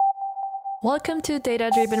Welcome to Data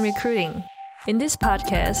Driven Recruiting. In this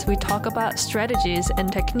podcast, we talk about strategies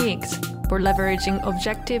and techniques for leveraging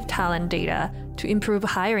objective talent data to improve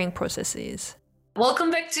hiring processes. Welcome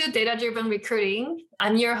back to Data Driven Recruiting.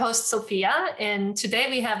 I'm your host, Sophia, and today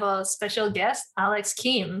we have a special guest, Alex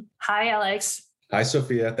Kim. Hi, Alex. Hi,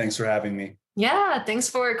 Sophia. Thanks for having me. Yeah, thanks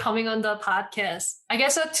for coming on the podcast. I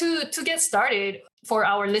guess to get started for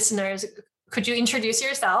our listeners, could you introduce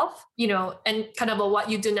yourself, and kind of what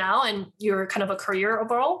you do now and your kind of a career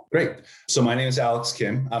overall? Great. So my name is Alex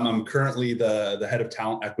Kim. I'm currently the head of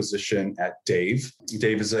talent acquisition at Dave.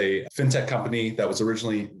 Dave is a fintech company that was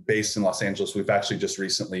originally based in Los Angeles. We've actually just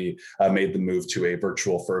recently made the move to a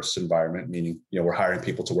virtual first environment, meaning, we're hiring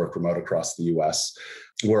people to work remote across the US.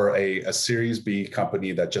 We're a Series B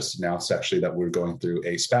company that just announced actually that we're going through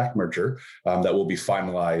a SPAC merger that will be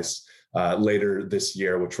finalized later this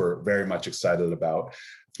year, which we're very much excited about.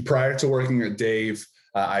 Prior to working at Dave,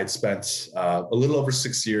 I'd spent a little over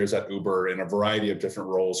 6 years at Uber in a variety of different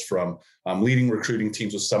roles, from leading recruiting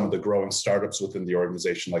teams with some of the growing startups within the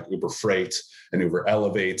organization, like Uber Freight and Uber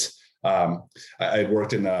Elevate. I'd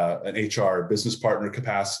worked in an HR business partner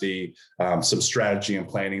capacity, some strategy and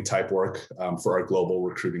planning type work for our global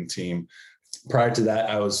recruiting team. Prior to that,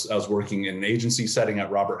 I was working in an agency setting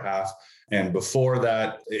at Robert Half. And before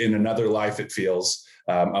that, in another life, it feels,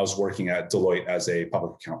 I was working at Deloitte as a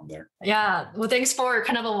public accountant there. Yeah. Well, thanks for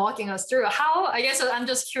kind of walking us through I guess I'm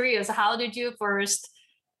just curious, how did you first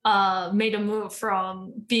made a move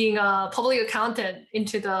from being a public accountant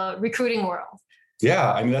into the recruiting world?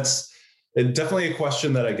 Yeah, I mean, that's definitely a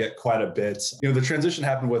question that I get quite a bit. The transition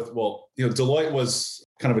happened with, Deloitte was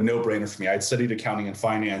kind of a no-brainer for me. I'd studied accounting and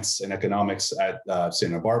finance and economics at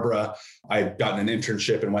Santa Barbara. I'd gotten an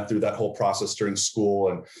internship and went through that whole process during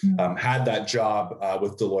school and had that job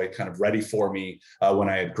with Deloitte kind of ready for me when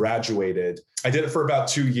I had graduated. I did it for about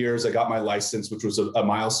 2 years. I got my license, which was a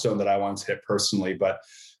milestone that I wanted to hit personally, but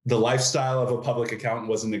the lifestyle of a public accountant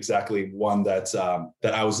wasn't exactly one that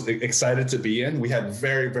I was excited to be in. We had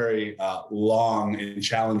very, very long and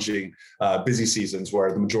challenging busy seasons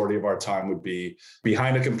where the majority of our time would be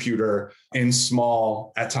behind a computer in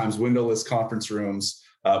small, at times windowless conference rooms,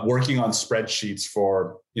 working on spreadsheets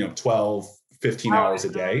for 12, 15 hours a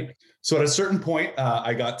day. So at a certain point,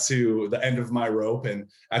 I got to the end of my rope and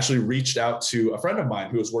actually reached out to a friend of mine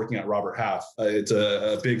who was working at Robert Half. It's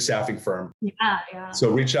a big staffing firm. Yeah. So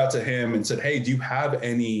reached out to him and said, hey, do you have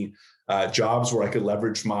any jobs where I could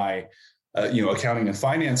leverage my accounting and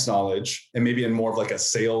finance knowledge, and maybe in more of like a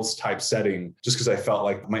sales type setting, just because I felt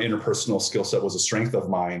like my interpersonal skill set was a strength of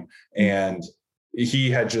mine. And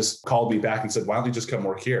he had just called me back and said, why don't you just come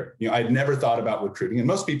work here? I'd never thought about recruiting. And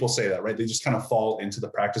most people say that, right? They just kind of fall into the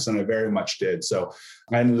practice, and I very much did. So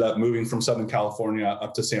I ended up moving from Southern California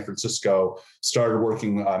up to San Francisco, started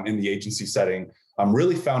working in the agency setting,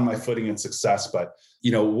 really found my footing and success. But,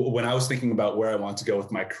 when I was thinking about where I want to go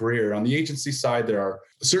with my career on the agency side, there are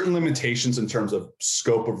certain limitations in terms of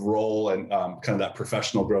scope of role and kind of that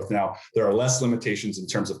professional growth. Now, there are less limitations in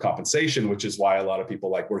terms of compensation, which is why a lot of people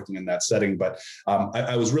like working in that setting. But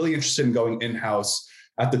I was really interested in going in-house.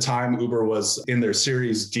 At the time, Uber was in their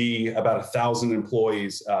Series D, about 1,000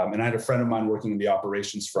 employees. And I had a friend of mine working in the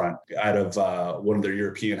operations front out of one of their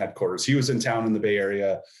European headquarters. He was in town in the Bay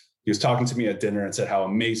Area. He was talking to me at dinner and said how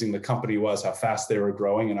amazing the company was, how fast they were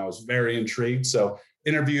growing. And I was very intrigued. So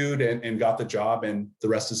interviewed and got the job, and the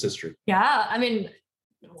rest is history. Yeah. I mean,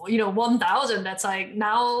 1,000, that's like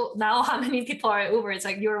now how many people are at Uber? It's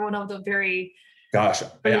like you're one of the very... Gosh,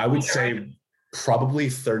 I would say probably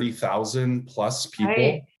 30,000 plus people.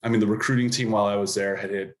 Right. I mean, the recruiting team while I was there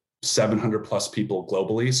had hit 700 plus people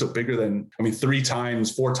globally. So bigger than,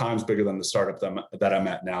 4 times bigger than the startup that I'm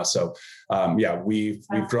at now. So we've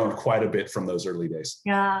grown quite a bit from those early days.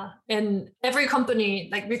 Yeah. And every company,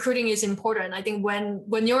 like recruiting is important. I think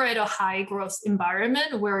when you're at a high growth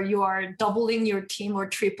environment where you are doubling your team or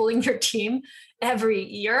tripling your team every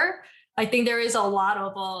year, I think there is a lot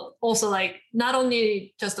of also like not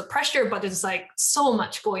only just the pressure, but it's like so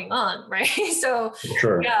much going on, right? So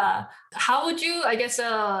sure. Yeah. How would you, I guess,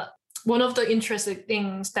 one of the interesting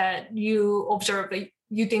things that you observe that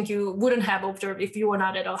you think you wouldn't have observed if you were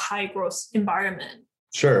not at a high growth environment?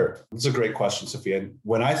 Sure. That's a great question, Sophia. And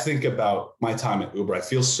when I think about my time at Uber, I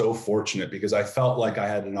feel so fortunate because I felt like I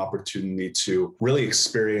had an opportunity to really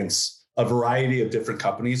experience a variety of different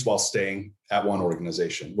companies while staying at one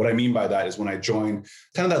organization. What I mean by that is when I joined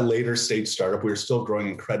kind of that later stage startup, we were still growing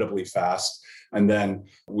incredibly fast. And then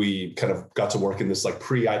we kind of got to work in this like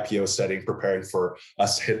pre-IPO setting, preparing for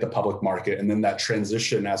us to hit the public market. And then that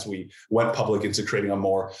transition as we went public into creating a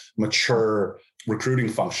more mature recruiting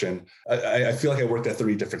function, I feel like I worked at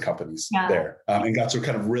 3 different companies there and got to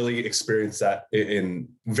kind of really experience that in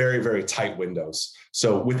very, very tight windows.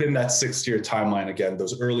 So within that 6-year timeline, again,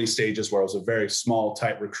 those early stages where it was a very small,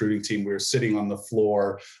 tight recruiting team, we were sitting on the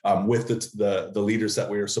floor with the leaders that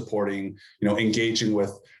we were supporting, engaging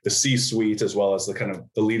with the C-suite as well as the kind of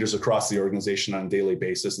the leaders across the organization on a daily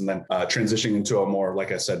basis, and then transitioning into a more,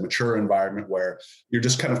 like I said, mature environment where you're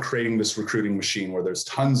just kind of creating this recruiting machine where there's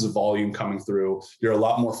tons of volume coming through. You're a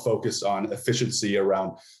lot more focused on efficiency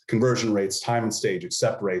around conversion rates, time and stage,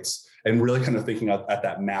 accept rates, and really kind of thinking at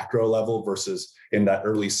that macro level versus in that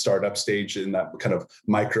early startup stage in that kind of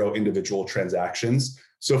micro individual transactions.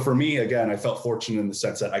 So for me, again, I felt fortunate in the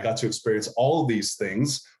sense that I got to experience all of these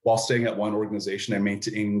things while staying at one organization and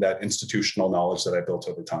maintaining that institutional knowledge that I built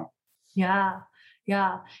over time. Yeah.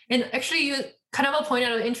 And actually, you kind of pointed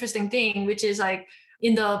out an interesting thing, which is like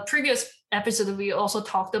in the previous episode, we also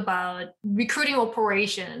talked about recruiting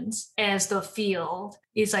operations as the field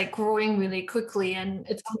is like growing really quickly. And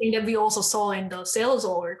it's something that we also saw in the sales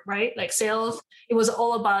org, right? Like sales, it was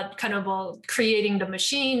all about kind of creating the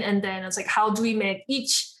machine. And then it's like, how do we make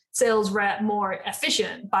each sales rep more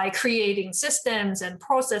efficient by creating systems and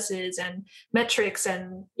processes and metrics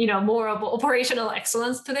and, more of operational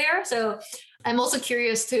excellence to there. So I'm also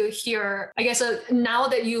curious to hear, I guess, now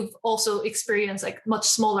that you've also experienced like much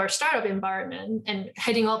smaller startup environment and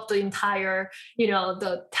heading up the entire,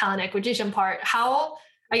 the talent acquisition part,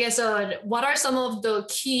 what are some of the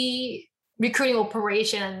key recruiting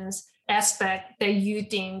operations aspect that you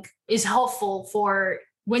think is helpful for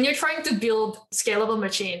when you're trying to build scalable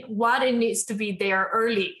machine, what it needs to be there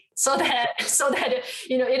early so that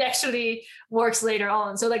it actually works later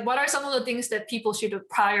on? So like, what are some of the things that people should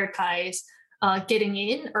prioritize getting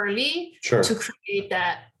in early to create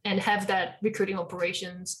that and have that recruiting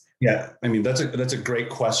operations? Yeah, I mean, that's a great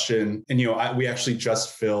question. And, we actually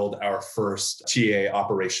just filled our first TA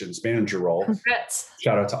operations manager role. Congrats.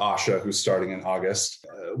 Shout out to Asha, who's starting in August.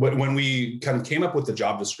 When we kind of came up with the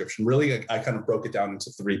job description, really, I kind of broke it down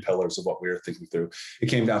into 3 pillars of what we were thinking through. It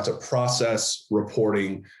came down to process,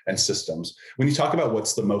 reporting, and systems. When you talk about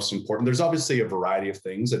what's the most important, there's obviously a variety of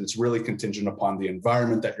things, and it's really contingent upon the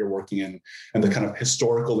environment that you're working in and the kind of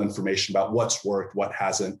historical information about what's worked, what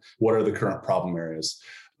hasn't, what are the current problem areas.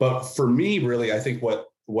 But for me, really, I think what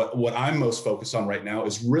I'm most focused on right now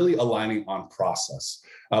is really aligning on process.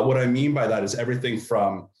 What I mean by that is everything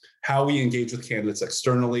from how we engage with candidates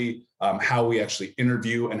externally, how we actually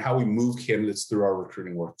interview, and how we move candidates through our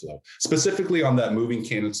recruiting workflow. Specifically on that moving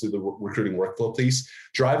candidates through the recruiting workflow piece,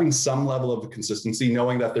 driving some level of consistency,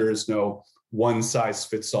 knowing that there is no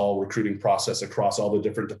one-size-fits-all recruiting process across all the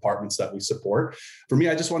different departments that we support. For me,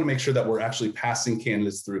 I just want to make sure that we're actually passing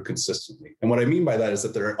candidates through consistently. And what I mean by that is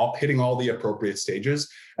that they're hitting all the appropriate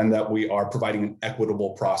stages and that we are providing an equitable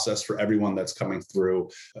process for everyone that's coming through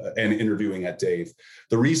and interviewing at Dave.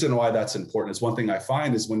 The reason why that's important is one thing I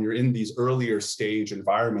find is when you're in these earlier stage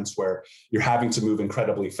environments where you're having to move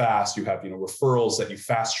incredibly fast, you have referrals that you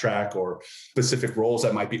fast track or specific roles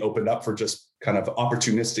that might be opened up for just kind of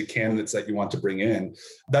opportunistic candidates that you want to bring in.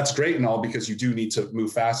 That's great and all because you do need to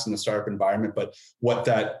move fast in the startup environment. But what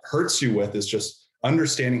that hurts you with is just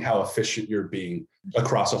understanding how efficient you're being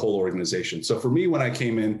across a whole organization. So for me, when I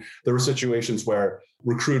came in, there were situations where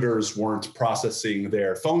recruiters weren't processing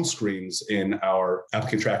their phone screens in our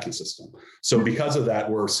applicant tracking system. So because of that,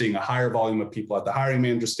 we're seeing a higher volume of people at the hiring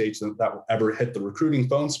manager stage than that ever hit the recruiting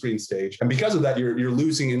phone screen stage. And because of that, you're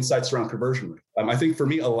losing insights around conversion rate. I think for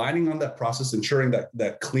me, aligning on that process, ensuring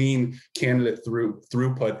that clean candidate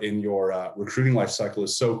throughput in your recruiting life cycle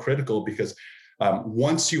is so critical because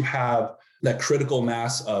once you have that critical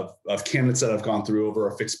mass of candidates that have gone through over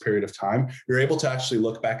a fixed period of time, you're able to actually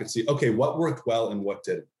look back and see, okay, what worked well and what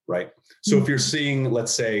didn't, right? So if you're seeing,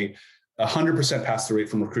 let's say, 100% pass-through rate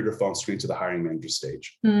from recruiter phone screen to the hiring manager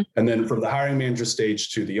stage. And then from the hiring manager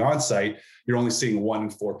stage to the on-site, you're only seeing 1 in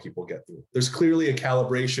 4 people get through. There's clearly a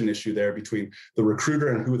calibration issue there between the recruiter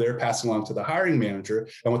and who they're passing along to the hiring manager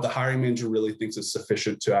and what the hiring manager really thinks is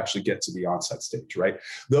sufficient to actually get to the on-site stage, right?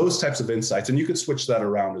 Those types of insights, and you could switch that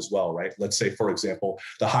around as well, right? Let's say, for example,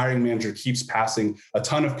 the hiring manager keeps passing a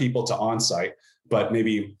ton of people to on-site, but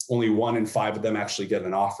maybe only 1 in 5 of them actually get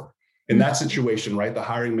an offer. In that situation, right, the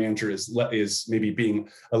hiring manager is maybe being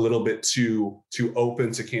a little bit too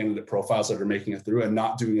open to candidate profiles that are making it through and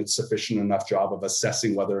not doing a sufficient enough job of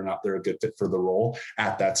assessing whether or not they're a good fit for the role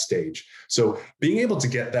at that stage. So being able to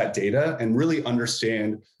get that data and really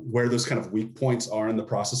understand where those kind of weak points are in the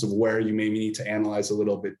process of where you maybe need to analyze a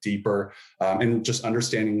little bit deeper and just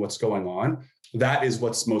understanding what's going on, that is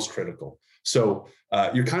what's most critical. So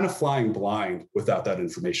you're kind of flying blind without that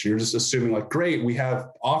information. You're just assuming like, great, we have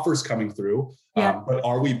offers coming through, but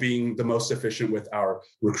are we being the most efficient with our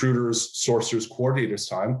recruiters, sourcers, coordinators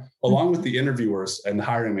time, along with the interviewers and the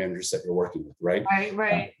hiring managers that you're working with, right?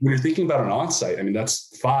 Right. When you're thinking about an onsite, I mean,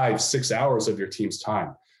 that's 5-6 hours of your team's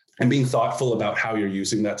time. And being thoughtful about how you're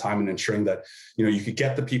using that time and ensuring that, you could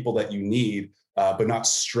get the people that you need, but not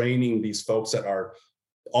straining these folks that are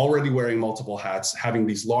already wearing multiple hats, having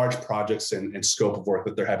these large projects and scope of work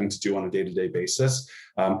that they're having to do on a day-to-day basis,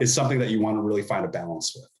 is something that you want to really find a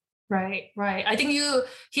balance with. Right. I think you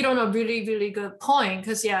hit on a really, really good point.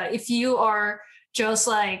 Because if you are just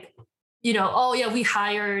like, we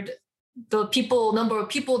hired the number of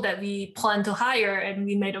people that we plan to hire and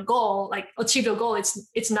we made a goal, like achieve the goal,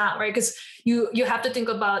 it's not, right? Because you have to think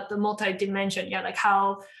about the multi-dimension, like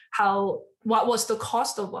what was the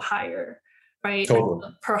cost of a hire, right? Totally.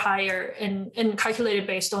 Like per hire and calculated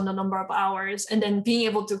based on the number of hours, and then being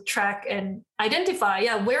able to track and identify,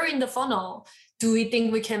 where in the funnel do we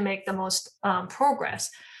think we can make the most progress,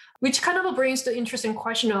 which kind of brings the interesting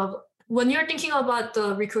question of when you're thinking about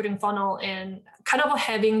the recruiting funnel and kind of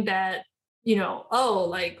having that,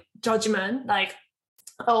 judgment, like,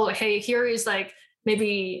 oh, hey, here is like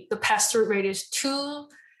maybe the pass-through rate is too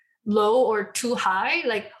low or too high.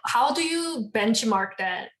 Like, how do you benchmark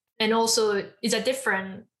that? And also, is that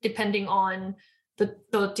different depending on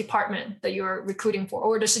the department that you're recruiting for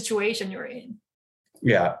or the situation you're in?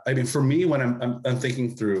 Yeah, I mean, for me, when I'm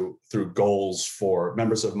thinking through goals for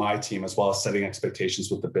members of my team, as well as setting expectations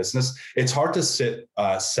with the business, it's hard to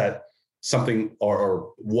set something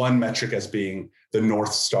or one metric as being the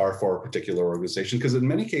North Star for a particular organization, because in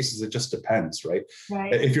many cases, it just depends, right?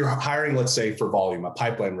 If you're hiring, let's say for volume, a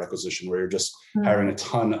pipeline requisition where you're just hiring a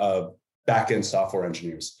ton of back-end software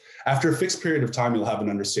engineers. After a fixed period of time, you'll have an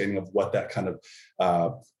understanding of what that kind of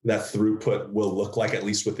that throughput will look like, at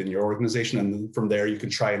least within your organization. And then from there, you can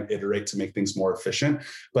try and iterate to make things more efficient.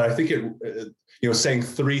 But I think saying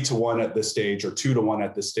 3-1 at this stage or 2-1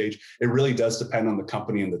 at this stage, it really does depend on the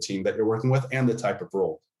company and the team that you're working with and the type of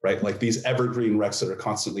role, right? Like these evergreen recs that are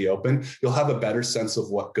constantly open, you'll have a better sense of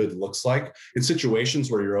what good looks like. In situations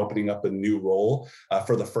where you're opening up a new role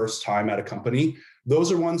for the first time at a company,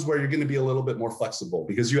 those are ones where you're going to be a little bit more flexible,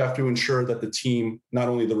 because you have to ensure that the team, not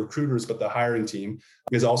only the recruiters, but the hiring team,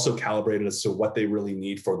 is also calibrated as to what they really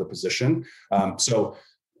need for the position. So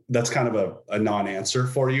that's kind of a non-answer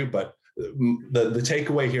for you. But the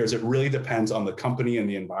takeaway here is it really depends on the company and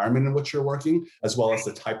the environment in which you're working, as well as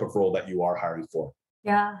the type of role that you are hiring for.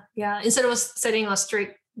 Yeah. Instead of setting a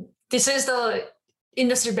strict, this is the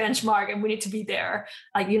industry benchmark and we need to be there.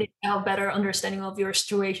 Like, you need to have a better understanding of your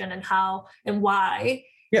situation and how and why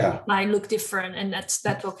it might look different, and that's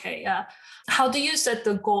okay. How do you set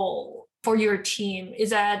the goal for your team?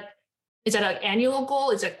 Is that an annual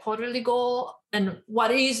goal? Is it a quarterly goal? And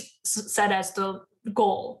what is set as the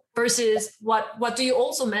goal versus what do you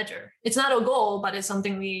also measure? It's not a goal, but it's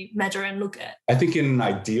something we measure and look at. I think in an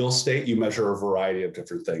ideal state, you measure a variety of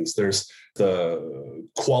different things. There's the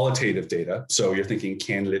qualitative data. So you're thinking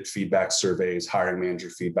candidate feedback surveys, hiring manager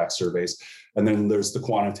feedback surveys, and then there's the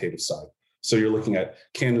quantitative side. So you're looking at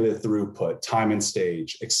candidate throughput, time and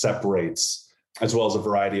stage, accept rates, as well as a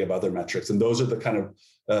variety of other metrics. And those are the kind of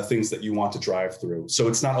things that you want to drive through. So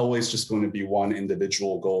it's not always just going to be one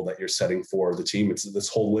individual goal that you're setting for the team. It's this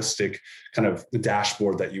holistic kind of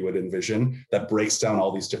dashboard that you would envision that breaks down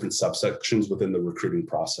all these different subsections within the recruiting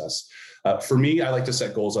process. For me, I like to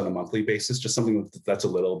set goals on a monthly basis, just something that's a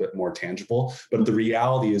little bit more tangible. But the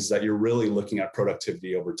reality is that you're really looking at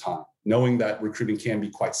productivity over time, knowing that recruiting can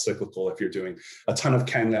be quite cyclical. If you're doing a ton of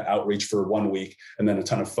candidate outreach for 1 week and then a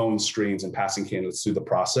ton of phone screens and passing candidates through the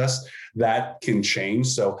process, that can change.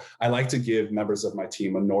 So I like to give members of my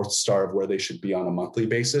team a North Star of where they should be on a monthly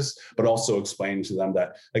basis, but also explain to them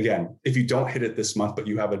that, again, if you don't hit it this month, but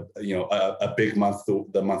you have a big month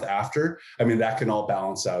the month after, I mean, that can all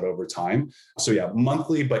balance out over time. So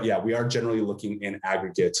monthly, but we are generally looking in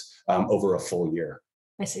aggregate over a full year.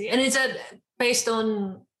 I see. And is that based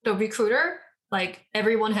on the recruiter? Like,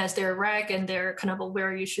 everyone has their rec and they're kind of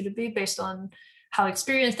where you should be based on how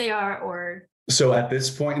experienced they are, or? So at this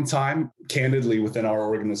point in time, candidly, within our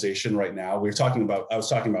organization right now, I was talking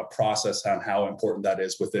about process and how important that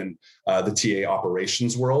is within the TA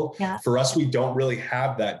operations world. Yeah. For us, we don't really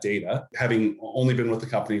have that data, having only been with the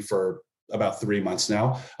company for about 3 months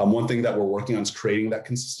now. One thing that we're working on is creating that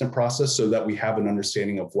consistent process so that we have an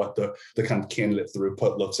understanding of what the kind of candidate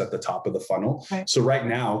throughput looks at the top of the funnel. Right. So right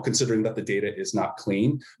now, considering that the data is not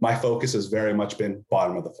clean, my focus has very much been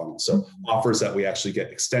bottom of the funnel. So offers that we actually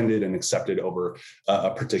get extended and accepted over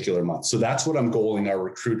a particular month. So that's what I'm goaling our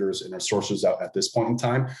recruiters and our sourcers out at this point in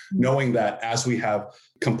time, knowing that as we have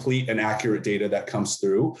complete and accurate data that comes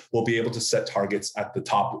through, we'll be able to set targets at the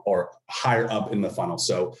top or higher up in the funnel.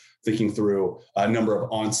 So thinking through a number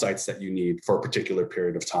of on-sites that you need for a particular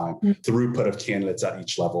period of time, throughput of candidates at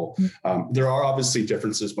each level. There are obviously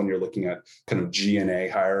differences when you're looking at kind of G&A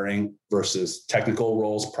hiring versus technical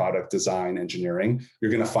roles, product design, engineering.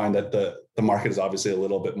 You're going to find that the market is obviously a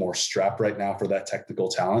little bit more strapped right now for that technical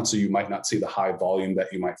talent. So you might not see the high volume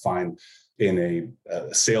that you might find in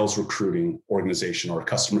a sales recruiting organization or a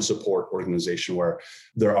customer support organization where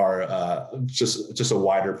there are just a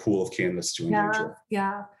wider pool of candidates to engage with.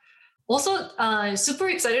 Yeah. Also, super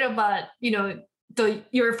excited about,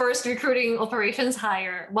 your first recruiting operations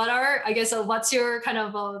hire. What's your kind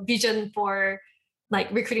of vision for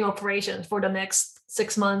like recruiting operations for the next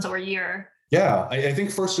 6 months or a year? Yeah, I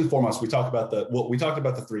think first and foremost, we talked about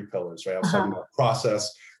the 3 pillars, right? I was talking about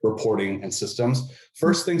process, reporting, and systems.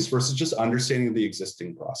 First things first is just understanding the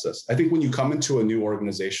existing process. I think when you come into a new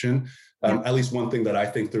organization, at least one thing that I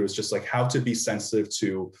think through is just like how to be sensitive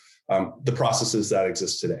to the processes that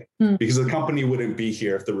exist today. Because the company wouldn't be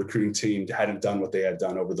here if the recruiting team hadn't done what they had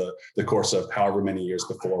done over the course of however many years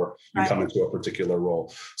before you come into a particular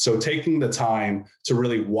role. So taking the time to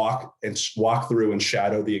really walk through and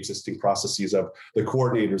shadow the existing processes of the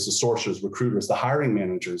coordinators, the sourcers, recruiters, the hiring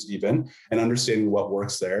managers even, and understanding what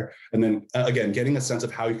works there. And then again, getting a sense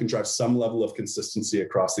of how you can drive some level of consistency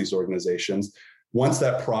across these organizations. Once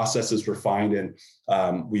that process is refined and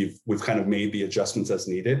we've kind of made the adjustments as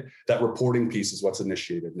needed, that reporting piece is what's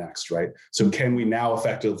initiated next, right? So can we now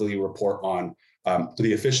effectively report on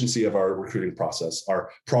the efficiency of our recruiting process, our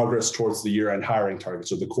progress towards the year-end hiring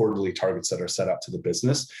targets or the quarterly targets that are set up to the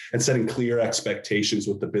business, and setting clear expectations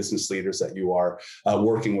with the business leaders that you are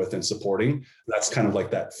working with and supporting. That's kind of like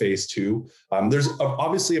that phase 2. There's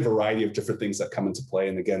obviously a variety of different things that come into play.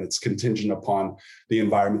 And again, it's contingent upon the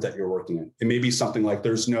environment that you're working in. It may be something like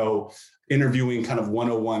there's no interviewing kind of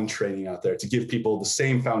 101 training out there to give people the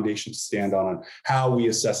same foundation to stand on how we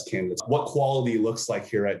assess candidates, what quality looks like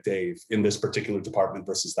here at Dave in this particular department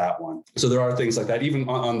versus that one. So there are things like that, even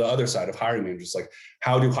on the other side of hiring managers, like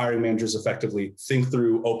how do hiring managers effectively think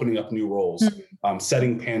through opening up new roles,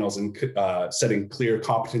 setting panels and setting clear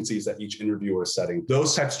competencies that each interviewer is setting.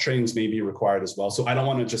 Those types of trainings may be required as well. So I don't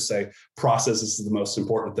want to just say process is the most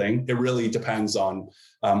important thing. It really depends on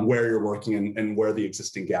where you're working and where the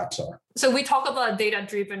existing gaps are. So we talk about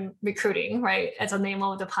data-driven recruiting, right, as a name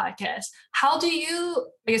of the podcast. How do you,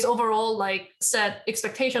 I guess, overall like set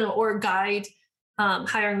expectation or guide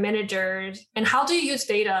hiring managers, and how do you use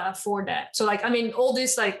data for that? So like, I mean, all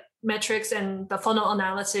these like metrics and the funnel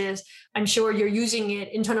analysis, I'm sure you're using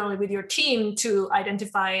it internally with your team to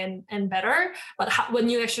identify and better. But when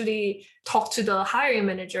you actually talk to the hiring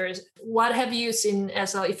managers, what have you seen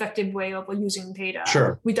as an effective way of using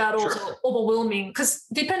data without also overwhelming? Because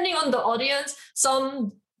depending on the audience,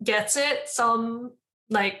 some gets it, some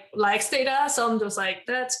likes data, some just like,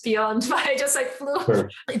 that's beyond my just like flew.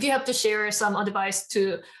 If you have to share some advice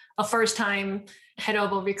to a first time head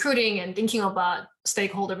of recruiting and thinking about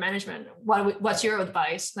stakeholder management, what's your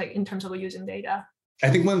advice like in terms of using data? I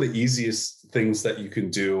think one of the easiest things that you can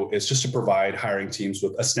do is just to provide hiring teams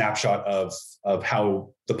with a snapshot of how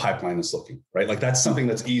the pipeline is looking, right? Like that's something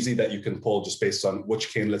that's easy that you can pull just based on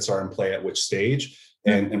which candidates are in play at which stage.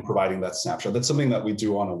 And providing that snapshot. That's something that we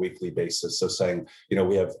do on a weekly basis. So saying,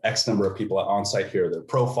 we have X number of people on site, here are their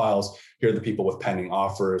profiles, here are the people with pending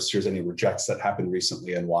offers, here's any rejects that happened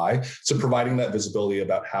recently and why. So providing that visibility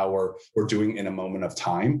about how we're doing in a moment of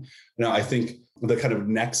time. Now, I think the kind of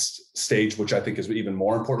next stage, which I think is even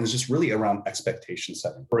more important, is just really around expectation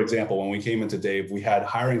setting. For example, when we came into Dave, we had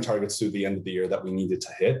hiring targets through the end of the year that we needed to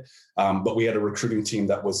hit, but we had a recruiting team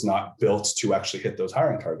that was not built to actually hit those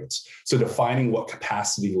hiring targets. So defining what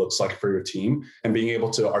capacity looks like for your team and being able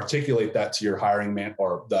to articulate that to your hiring man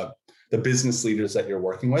or the business leaders that you're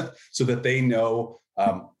working with so that they know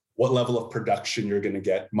what level of production you're going to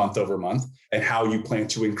get month over month and how you plan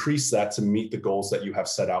to increase that to meet the goals that you have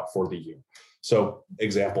set out for the year. So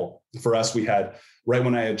example, for us, we had, right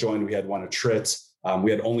when I had joined, we had won a TRIT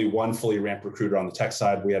We had only one fully ramped recruiter on the tech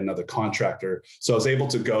side. We had another contractor. So I was able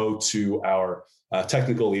to go to our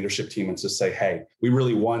technical leadership team and to say, hey, we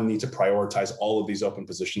really, need to prioritize all of these open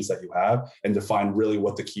positions that you have and define really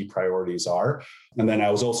what the key priorities are. And then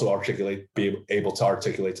I was also be able to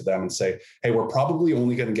articulate to them and say, hey, we're probably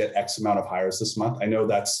only going to get X amount of hires this month. I know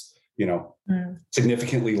that's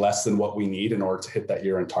significantly less than what we need in order to hit that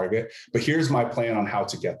year-end target. But here's my plan on how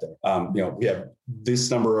to get there. We have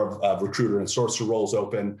this number of recruiter and sourcer roles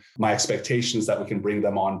open. My expectation is that we can bring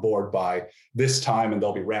them on board by this time, and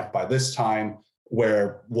they'll be ramped by this time,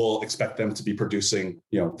 where we'll expect them to be producing,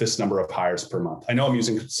 this number of hires per month. I know I'm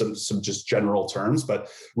using some just general terms, but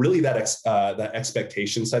really that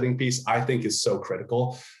expectation setting piece, I think, is so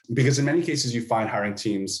critical, because in many cases you find hiring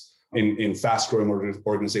teams in fast-growing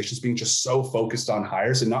organizations being just so focused on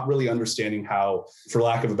hires and not really understanding how, for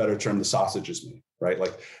lack of a better term, the sausage is made, right?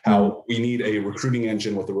 Like how we need a recruiting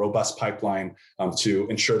engine with a robust pipeline to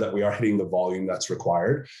ensure that we are hitting the volume that's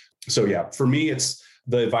required. So yeah, for me,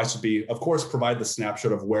 the advice would be, of course, provide the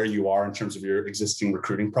snapshot of where you are in terms of your existing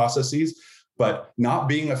recruiting processes, but not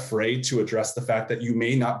being afraid to address the fact that you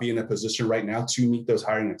may not be in a position right now to meet those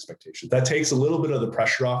hiring expectations. That takes a little bit of the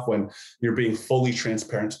pressure off when you're being fully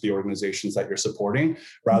transparent to the organizations that you're supporting,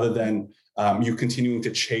 rather than you continuing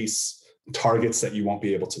to chase targets that you won't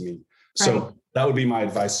be able to meet. Right. So that would be my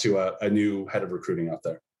advice to a new head of recruiting out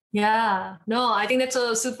there. Yeah, no, I think that's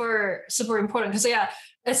a super, super important, because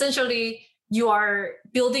essentially you are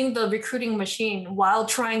building the recruiting machine while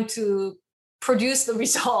trying to produce the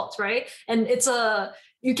results, right? And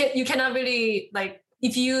you cannot really, like,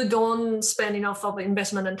 if you don't spend enough of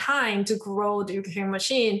investment and time to grow the recruiting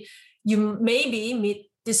machine, you maybe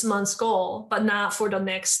meet this month's goal, but not for the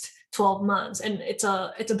next 12 months. And it's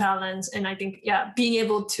a balance. And I think, being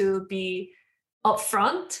able to be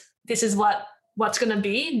upfront, this is what's going to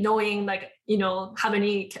be, knowing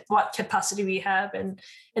what capacity we have. And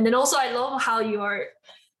then also I love how you're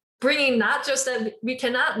bringing not just that we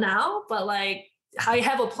cannot now, but like, I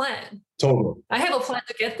have a plan. Totally. I have a plan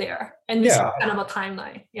to get there. And this is kind of a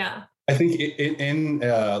timeline. Yeah. I think in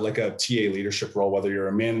like a TA leadership role, whether you're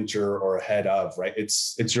a manager or a head of, right,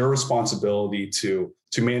 it's your responsibility to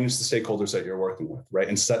manage the stakeholders that you're working with, right?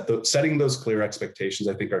 And setting those clear expectations,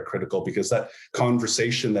 I think, are critical, because that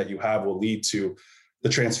conversation that you have will lead to the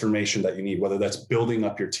transformation that you need, whether that's building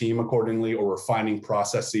up your team accordingly or refining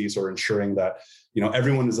processes or ensuring that,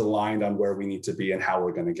 everyone is aligned on where we need to be and how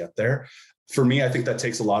we're going to get there. For me, I think that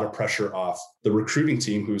takes a lot of pressure off the recruiting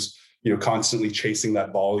team, who's constantly chasing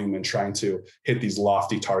that volume and trying to hit these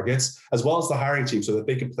lofty targets, as well as the hiring team, so that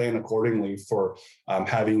they can plan accordingly for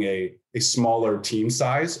having a smaller team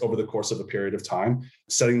size over the course of a period of time,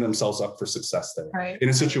 setting themselves up for success there. Right. In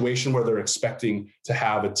a situation where they're expecting to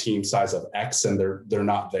have a team size of X and they're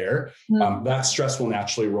not there, that stress will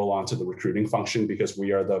naturally roll onto the recruiting function, because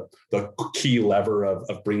we are the key lever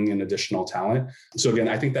of bringing in additional talent. So again,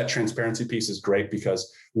 I think that transparency piece is great,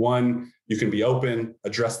 because one, you can be open,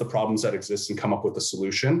 address the problems that exist, and come up with a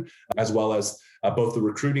solution, as well as both the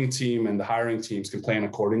recruiting team and the hiring teams can plan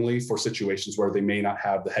accordingly for situations where they may not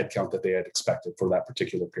have the headcount that they had expected for that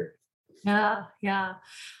particular period. Yeah.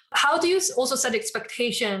 How do you also set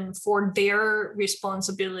expectation for their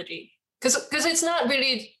responsibility? Because it's not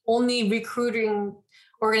really only recruiting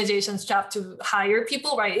organizations' job to hire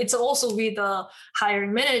people, right? It's also with the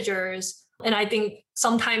hiring managers. And I think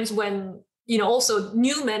sometimes when also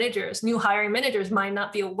new hiring managers might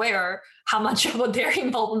not be aware how much of their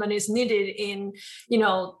involvement is needed in,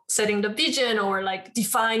 setting the vision, or like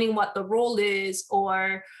defining what the role is,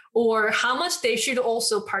 or how much they should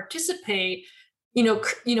also participate,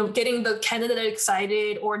 getting the candidate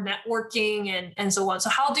excited, or networking and so on. So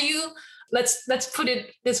how do you, let's put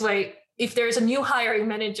it this way. If there's a new hiring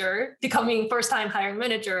manager becoming first-time hiring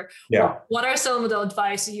manager, what are some of the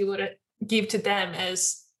advice you would give to them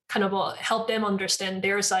as kind of help them understand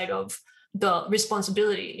their side of the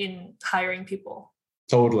responsibility in hiring people?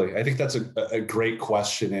 Totally. I think that's a great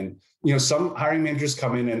question. And, some hiring managers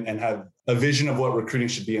come in and have a vision of what recruiting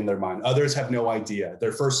should be in their mind. Others have no idea.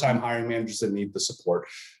 They're first-time hiring managers that need the support.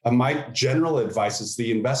 My general advice is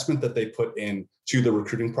the investment that they put in to the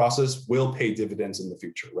recruiting process will pay dividends in the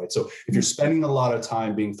future, right? So if you're spending a lot of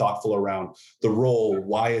time being thoughtful around the role,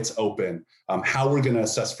 why it's open, how we're going to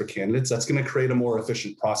assess for candidates, that's going to create a more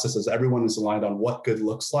efficient process as everyone is aligned on what good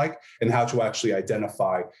looks like and how to actually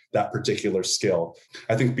identify that particular skill.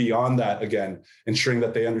 I think beyond that, again, ensuring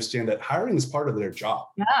that they understand that hiring is part of their job,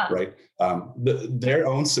 Yeah. right? Their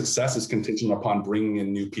own success is contingent upon bringing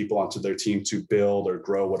in new people onto their team to build or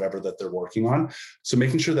grow whatever that they're working on. So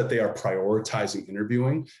making sure that they are prioritizing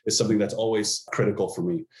interviewing is something that's always critical for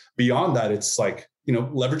me. Beyond that, it's like,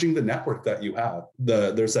 leveraging the network that you have.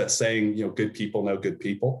 There's that saying, good people know good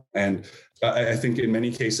people. And I think in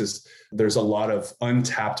many cases, there's a lot of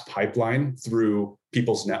untapped pipeline through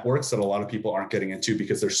people's networks that a lot of people aren't getting into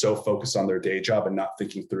because they're so focused on their day job and not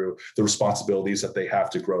thinking through the responsibilities that they have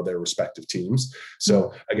to grow their respective teams.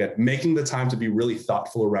 So again, making the time to be really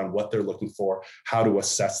thoughtful around what they're looking for, how to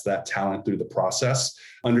assess that talent through the process,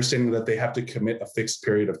 understanding that they have to commit a fixed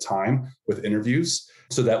period of time with interviews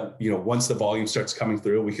so that, once the volume starts coming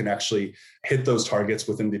through, we can actually hit those targets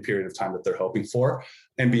within the period of time that they're hoping for.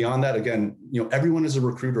 And beyond that, again, everyone is a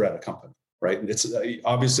recruiter at a company, right? It's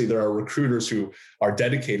obviously there are recruiters who are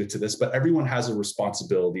dedicated to this, but everyone has a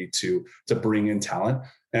responsibility to bring in talent.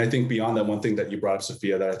 And I think beyond that, one thing that you brought up,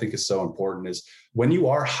 Sophia, that I think is so important is when you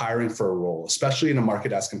are hiring for a role, especially in a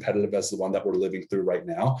market as competitive as the one that we're living through right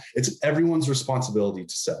now, it's everyone's responsibility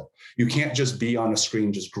to sell. You can't just be on a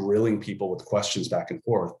screen just grilling people with questions back and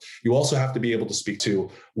forth. You also have to be able to speak to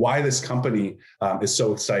why this company is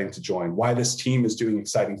so exciting to join, why this team is doing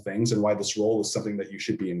exciting things, and why this role is something that you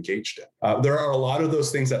should be engaged in. There are a lot of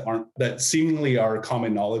those things that seemingly are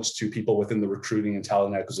common knowledge to people within the recruiting and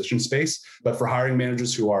talent acquisition space, but for hiring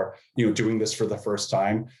managers who are doing this for the first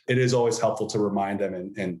time, it is always helpful to remind them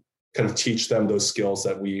and kind of teach them those skills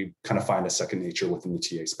that we kind of find as second nature within the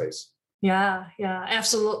TA space. Yeah,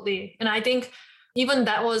 absolutely. And I think even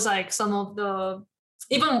that was like some of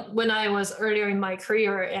even when I was earlier in my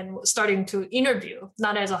career and starting to interview,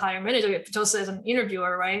 not as a hiring manager, but just as an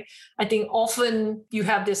interviewer, right? I think often you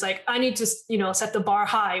have this like, I need to, set the bar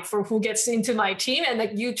high for who gets into my team. And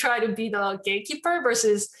like you try to be the gatekeeper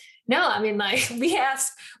versus no, I mean, like we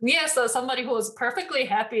asked somebody who was perfectly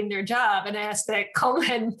happy in their job and asked that come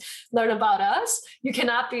and learn about us. You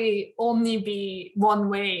cannot only be one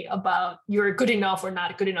way about you're good enough or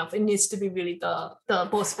not good enough. It needs to be really the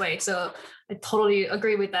both ways. So I totally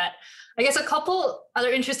agree with that. I guess a couple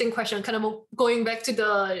other interesting questions, kind of going back to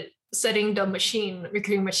the setting the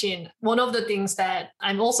recruiting machine. One of the things that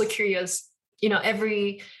I'm also curious,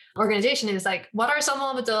 every organization is like,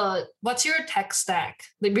 what's your tech stack,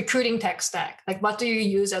 the recruiting tech stack? Like, what do you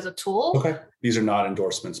use as a tool? Okay. These are not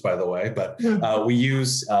endorsements, by the way, but we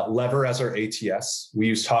use Lever as our ATS. We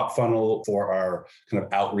use Top Funnel for our kind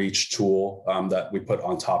of outreach tool that we put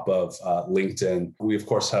on top of LinkedIn. We, of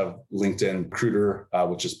course, have LinkedIn Recruiter,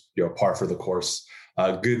 which is par for the course.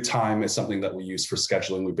 Good Time is something that we use for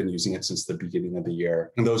scheduling. We've been using it since the beginning of the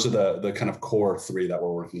year. And those are the kind of core three that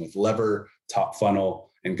we're working with: Lever, Top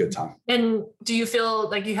Funnel, and Good Time. And do you feel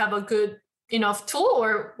like you have a good enough tool,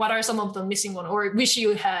 or what are some of the missing ones, or wish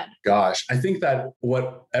you had? Gosh, I think that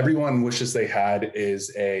what everyone wishes they had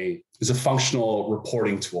is a functional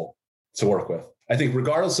reporting tool to work with. I think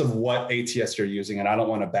regardless of what ATS you're using, and I don't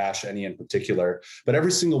want to bash any in particular, but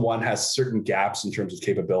every single one has certain gaps in terms of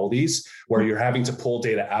capabilities where you're having to pull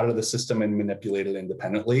data out of the system and manipulate it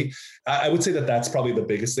independently. I would say that that's probably the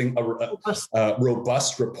biggest thing, a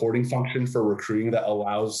robust reporting function for recruiting that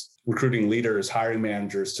allows recruiting leaders, hiring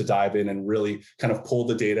managers to dive in and really kind of pull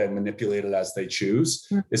the data and manipulate it as they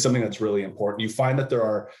choose is something that's really important. You find that there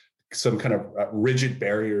are some kind of rigid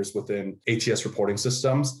barriers within ATS reporting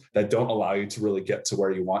systems that don't allow you to really get to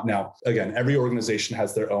where you want. Now, again, every organization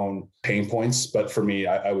has their own pain points, but for me,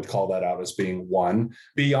 I would call that out as being one.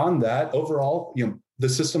 Beyond that, overall, the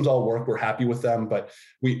systems all work. We're happy with them, but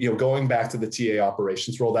we, going back to the TA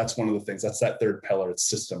operations role, that's one of the things. That's that third pillar. It's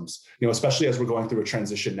systems. Especially as we're going through a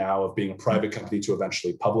transition now of being a private company to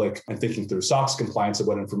eventually public, and thinking through SOX compliance of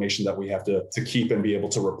what information that we have to keep and be able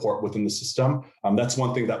to report within the system. That's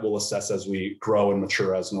one thing that we'll assess as we grow and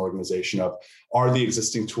mature as an organization. Of are the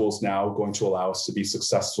existing tools now going to allow us to be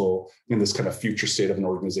successful in this kind of future state of an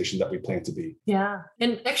organization that we plan to be? Yeah,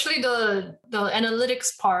 and actually the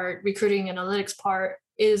analytics part, recruiting analytics part,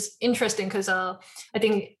 is interesting because I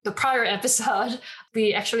think the prior episode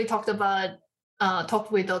we actually talked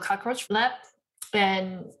with the Cockroach Lab,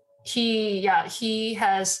 and he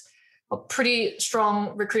has a pretty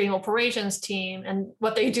strong recruiting operations team, and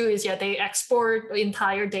what they do is they export the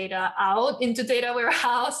entire data out into data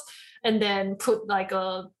warehouse and then put like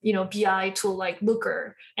a BI tool like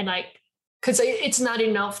Looker, and because it's not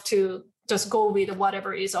enough to just go with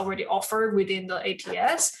whatever is already offered within the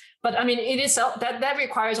ATS. But I mean, it is that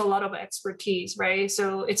requires a lot of expertise, right?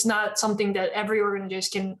 So it's not something that every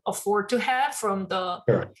organization can afford to have from the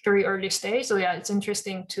very early stage. So yeah, it's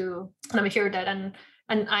interesting to hear that. And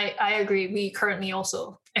I agree. We currently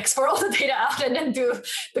also export all the data out and then do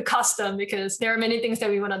the custom, because there are many things that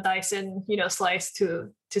we want to dice in, slice to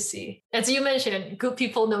see. As you mentioned, good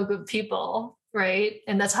people know good people, right?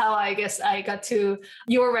 And that's how I guess I got to,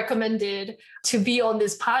 you're recommended to be on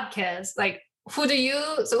this podcast. Like, who do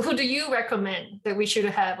you recommend that we should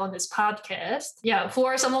have on this podcast? Yeah. Who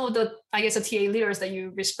are some of the, I guess, the TA leaders that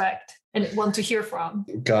you respect and want to hear from?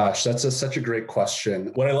 Gosh, that's such a great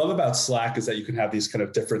question. What I love about Slack is that you can have these kind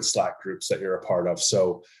of different Slack groups that you're a part of.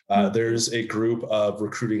 So there's a group of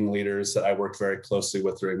recruiting leaders that I worked very closely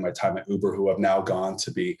with during my time at Uber, who have now gone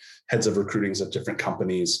to be heads of recruitings at different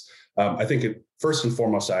companies. I think first and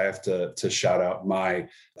foremost, I have to shout out my,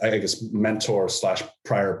 I guess, mentor /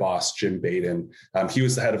 prior boss, Jim Baden. He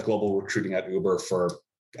was the head of global recruiting at Uber for,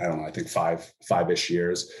 I don't know, I think five-ish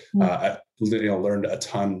years. I learned a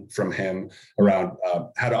ton from him around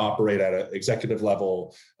how to operate at an executive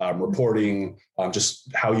level, reporting, just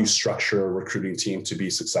how you structure a recruiting team to be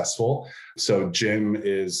successful. So Jim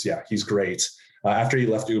is, he's great. After he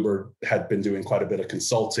left Uber, had been doing quite a bit of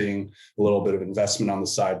consulting, a little bit of investment on the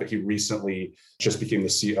side, but he recently just became the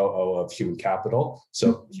COO of Human Capital.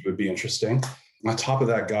 So he would be interesting. On top of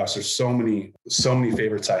that, gosh, there's so many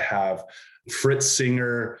favorites I have. Fritz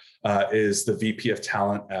Singer is the VP of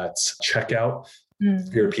talent at Checkout,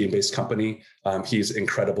 European-based company. He's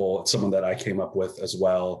incredible. It's someone that I came up with as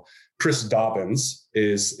well. Chris Dobbins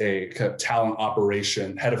is a head of talent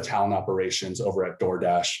operations over at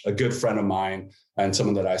DoorDash, a good friend of mine and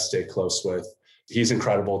someone that I stay close with. He's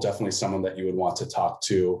incredible, definitely someone that you would want to talk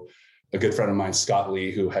to. A good friend of mine, Scott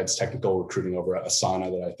Lee, who heads technical recruiting over at Asana,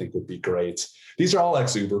 that I think would be great. These are all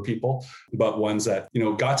ex-Uber people, but ones that,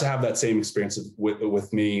 got to have that same experience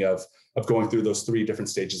with me of going through those 3 different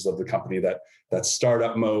stages of the company, that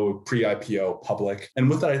startup mode, pre-IPO, public. And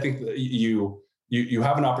with that, I think that you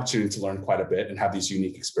have an opportunity to learn quite a bit and have these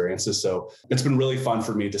unique experiences. So it's been really fun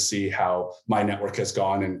for me to see how my network has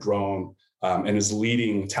gone and grown and is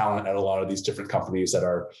leading talent at a lot of these different companies that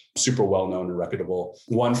are super well-known and reputable.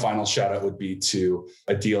 One final shout out would be to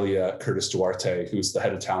Adelia Curtis Duarte, who's the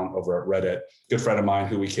head of talent over at Reddit. Good friend of mine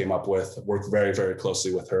who we came up with, worked very, very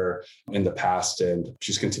closely with her in the past, and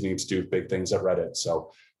she's continuing to do big things at Reddit.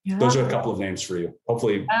 So those are a couple of names for you.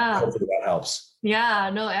 Hopefully that helps. Yeah,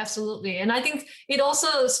 no, absolutely. And I think it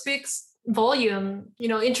also speaks volume.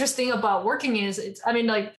 Interesting about working is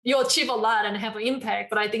you achieve a lot and have an impact,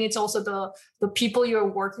 but I think it's also the people you're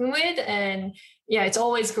working with. And it's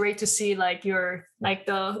always great to see you're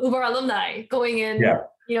the Uber alumni going in,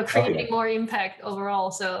 creating more impact overall.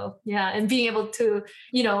 So and being able to,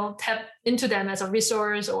 tap into them as a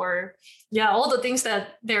resource or all the things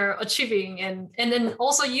that they're achieving, and then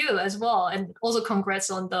also you as well. And also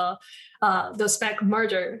congrats on the SPAC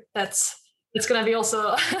merger. It's going to be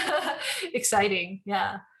also exciting.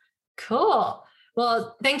 Yeah. Cool.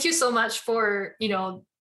 Well, thank you so much for,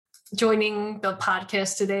 joining the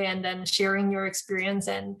podcast today and then sharing your experience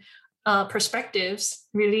and perspectives.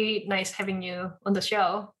 Really nice having you on the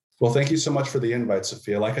show. Well, thank you so much for the invite,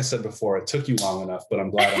 Sophia. Like I said before, it took you long enough, but I'm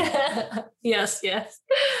glad. Yes.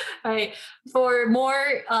 All right. For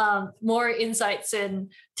more insights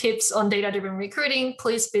and tips on data-driven recruiting,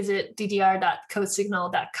 please visit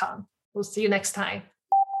ddr.codesignal.com. We'll see you next time.